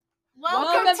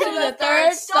Welcome to the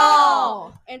third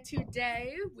stall. And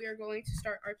today we are going to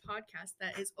start our podcast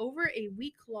that is over a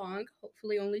week long,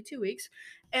 hopefully only 2 weeks,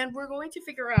 and we're going to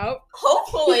figure out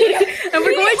Hopefully. and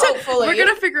we're going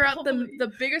to figure out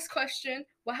the biggest question: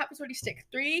 what happens when you stick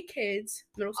 3 kids,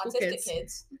 middle school Autistic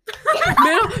kids,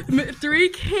 3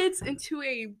 kids into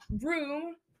a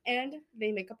room and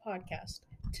they make a podcast.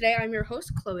 Today I'm your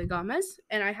host, Chloe Gomez,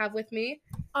 and I have with me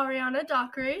Ariana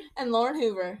Dockery. And Lauren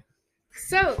Hoover.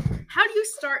 So, how do you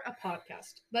start a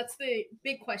podcast? That's the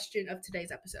big question of today's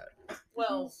episode.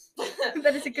 Well,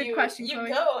 That is a good question, You Chloe.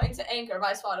 go into Anchor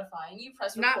by Spotify and you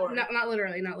press record. Not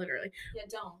literally. Yeah,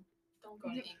 don't go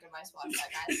to Anchor by Spotify,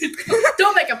 guys.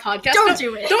 Don't make a podcast. Don't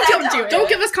do it. Don't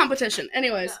give us competition.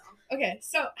 Anyways, okay.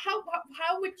 So,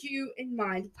 how would you, in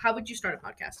mind, how would you start a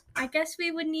podcast? I guess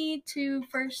we would need to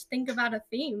first think about a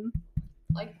theme.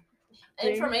 Like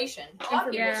information. A lot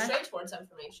of people Yeah. straight towards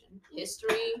information.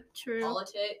 History, True.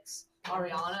 politics,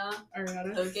 Ariana,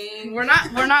 cooking. We're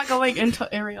not going into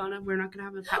Ariana. We're not gonna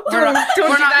have a.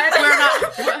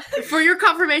 For your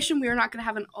confirmation, we are not gonna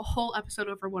have a whole episode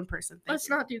over one person. Let's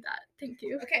not do that. Thank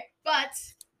you. Okay,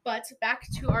 but back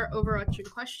to our overarching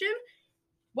question: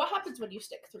 what happens when you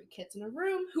stick 3 kids in a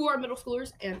room who are middle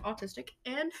schoolers and autistic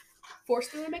and force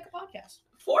them to make a podcast?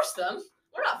 Force them.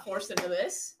 We're not forced into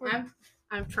this.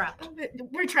 I'm trapped.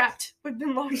 We're trapped. We've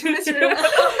been locked in this room.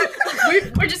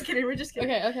 We're just kidding.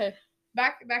 Okay.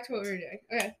 Back to what we were doing.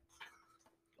 Okay.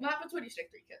 What happens when you stick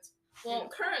 3 kids? Well,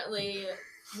 currently,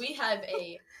 we have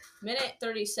a minute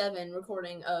 37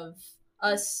 recording of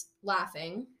us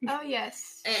laughing Oh,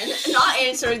 yes. and not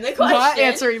answering the question. Not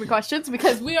answering the questions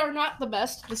because we are not the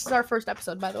best. This is our first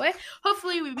episode, by the way.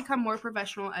 Hopefully, we become more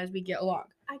professional as we get along.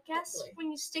 I guess Hopefully.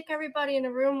 when you stick everybody in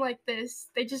a room like this,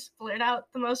 they just blurt out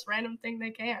the most random thing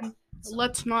they can.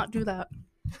 Let's not do that.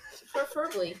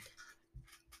 Preferably.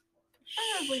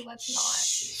 Probably let's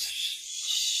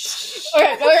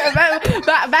Okay,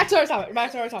 back to our topic.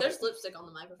 There's lipstick on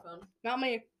the microphone. Not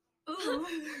me. not. Ooh.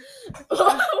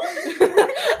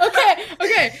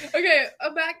 Okay.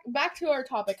 Back to our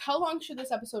topic. How long should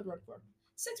this episode run for?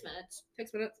 6 minutes.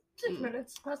 6 minutes. 6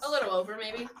 minutes. That's, A little over,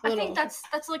 maybe. I think that's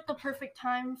like the perfect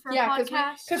time for Yeah, a 'cause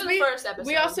podcast. For the first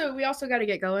episode. We also got to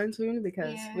get going soon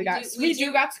because Yeah. we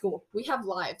We got school. We have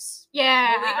lives.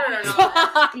 Yeah. Believe it or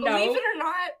not. No. Believe it or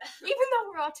not, even though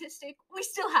we're autistic, we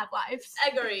still have lives.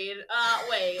 Agreed.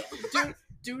 Wait.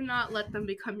 Do not let them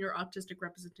become your autistic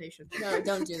representation. No,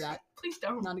 don't do that. Please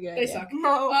don't. Not a good They idea. suck.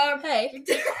 No. Hey.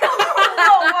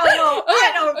 Whoa.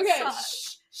 I don't Okay. suck.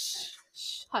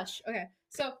 Hush. Okay.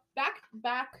 So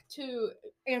back to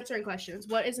answering questions.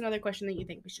 What is another question that you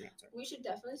think we should answer? We should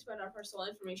definitely spread our personal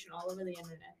information all over the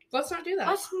internet. Let's not do that.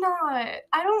 Let's not.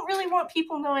 I don't really want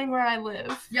people knowing where I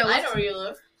live. Yeah, I know where you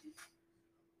live.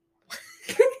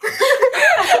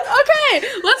 Okay,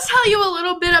 let's tell you a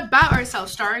little bit about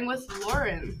ourselves, starting with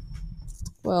Lauren.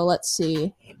 Well, let's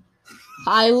see.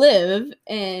 I live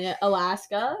in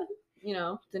Alaska.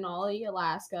 Denali,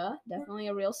 Alaska. Definitely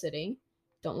a real city.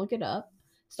 Don't look it up.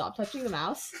 Stop touching the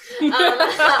mouse.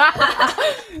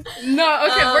 No,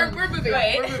 okay, we're moving.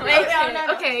 wait, We're moving. wait, Okay.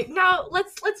 Okay, now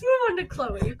let's move on to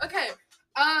Chloe. Okay.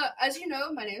 As you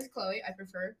know, my name is Chloe. I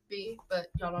prefer B, but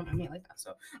y'all don't know me like that.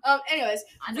 So, anyways,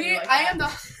 I know you like I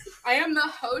that. am the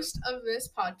host of this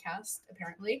podcast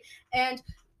apparently, and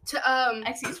to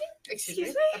Excuse me? excuse Excuse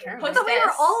me, me? apparently I thought we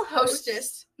were all hosts.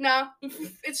 hostess. No,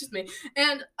 it's just me.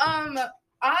 And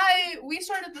we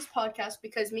started this podcast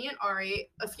because me and Ari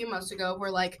a few months ago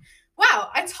were like, wow,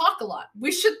 I talk a lot.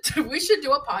 We should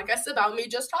do a podcast about me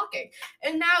just talking.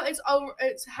 And now it's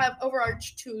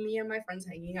overarched to me and my friends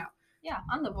hanging out. Yeah,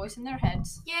 I'm the voice in their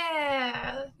heads.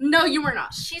 Yeah. No, you were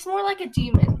not. She's more like a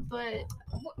demon, but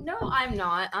No, I'm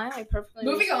not. I'm a perfectly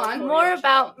Moving on. more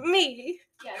about me.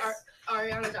 Yes.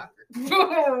 Ariana Doctor.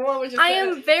 What was your I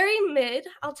am very mid.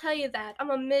 I'll tell you that.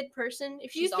 I'm a mid person.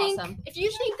 If you She's think awesome. if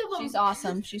you think of a She's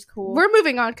awesome. She's cool. We're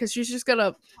moving on because she's just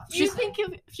gonna.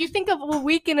 if you think of a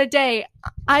week and a day,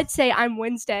 I'd say I'm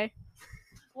Wednesday.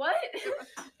 What?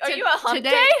 Are you a hump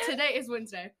today? day? Today is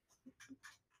Wednesday.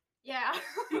 Yeah.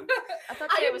 I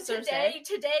thought today was Thursday.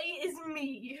 Today is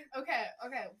me. Okay.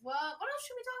 Well, what else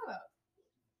should we talk about?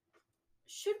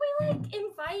 Should we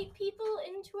invite people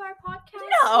into our podcast?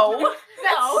 No.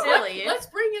 No. Silly. Let's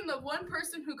bring in the one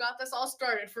person who got this all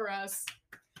started for us.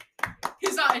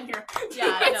 He's not in here.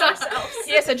 Yeah, I It's know. ourselves.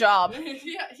 He has a job.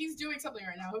 Yeah, he's doing something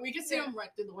right now. We can see him right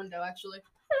through the window, actually.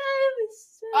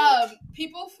 I'm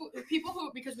People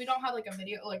who because we don't have like a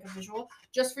video, like a visual.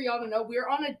 Just for y'all to know, we're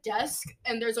on a desk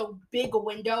and there's a big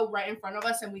window right in front of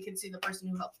us, and we can see the person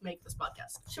who helped make this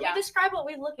podcast. Should we describe what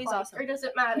we look He's like, awesome. or does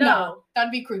it matter? No,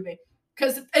 that'd be creepy.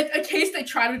 Because in case they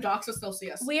try to dox us, they'll see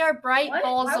us. We are bright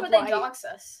balls Why of would light. they dox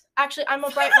us? Actually, I'm a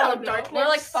bright ball of No. darkness. We're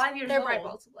like 5 years They're old. bright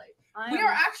balls of light. We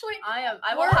are actually. I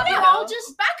will We're have you all know.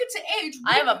 just back into age.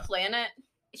 I have a planet.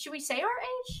 Should we say our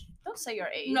age? Don't say your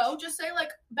age. No, just say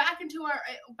like back into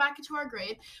our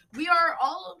grade. We are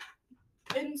all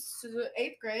in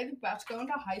 8th grade, about to go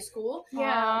into high school.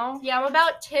 Yeah. Yeah, I'm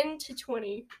about 10 to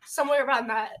 20. Somewhere around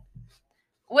that.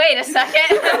 Wait a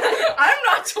second. I'm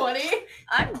not 20.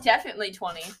 I'm definitely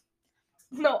 20.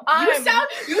 No,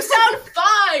 You sound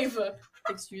 5.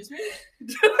 Excuse me?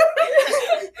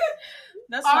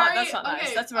 That's That's not nice.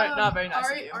 okay, That's not very nice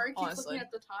Ari, of you, Ari keeps honestly. looking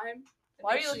at the time.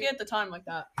 Why are you looking at the time like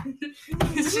that?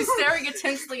 She's staring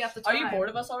intensely at the Are time. you bored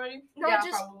of us already? No, Yeah,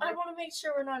 just probably. I want to make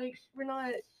sure we're not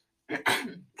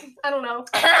I don't know.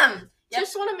 Yep.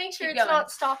 Just want to make sure Keep it's going.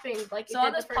 not stopping like So it on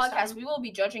did this the first podcast, time. we will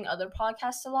be judging other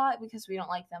podcasts a lot because we don't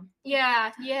like them.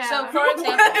 Yeah. So for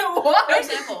example, What? for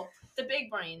example, the Big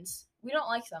Brains, we don't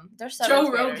like them. They're Joe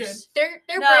 7th Rogan. graders. their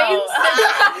No.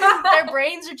 brains their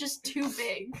brains are just too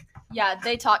big. Yeah,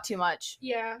 they talk too much.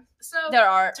 Yeah. So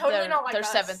Totally not like they're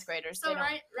us. 7th graders. So They don't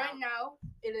right count. now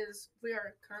we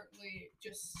are currently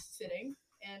just sitting,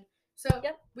 and so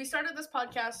Yep. we started this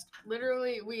podcast.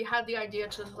 Literally, we had the idea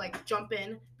to like jump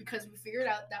in because we figured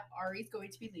out that Ari's going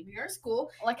to be leaving our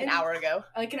school like an and- hour ago.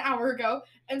 like an hour ago,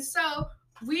 and so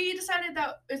we decided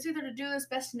that it's either to do this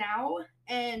best now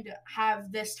and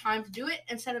have this time to do it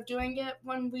instead of doing it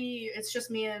when it's just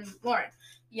me and Lauren.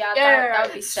 Yeah, Yeah. that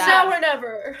would be sad. Now or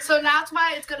never. So that's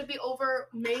why it's going to be over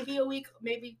maybe a week,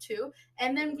 maybe 2.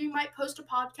 And then we might post a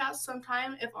podcast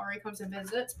sometime if Ari comes and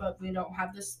visits, but we don't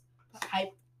have this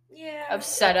hype Yeah. Of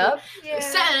setup. Yeah.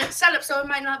 set up, so it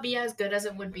might not be as good as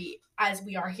it would be as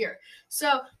we are here.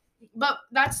 So, but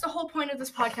that's the whole point of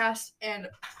this podcast. And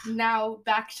now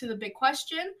back to the big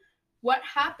question. What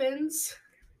happens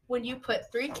when you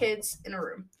put 3 kids in a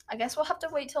room? I guess we'll have to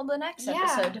wait till the next Yeah.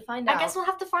 episode to find out. I guess we'll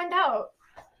have to find out.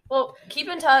 Well, keep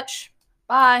in touch.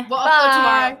 Bye. We'll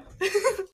upload tomorrow.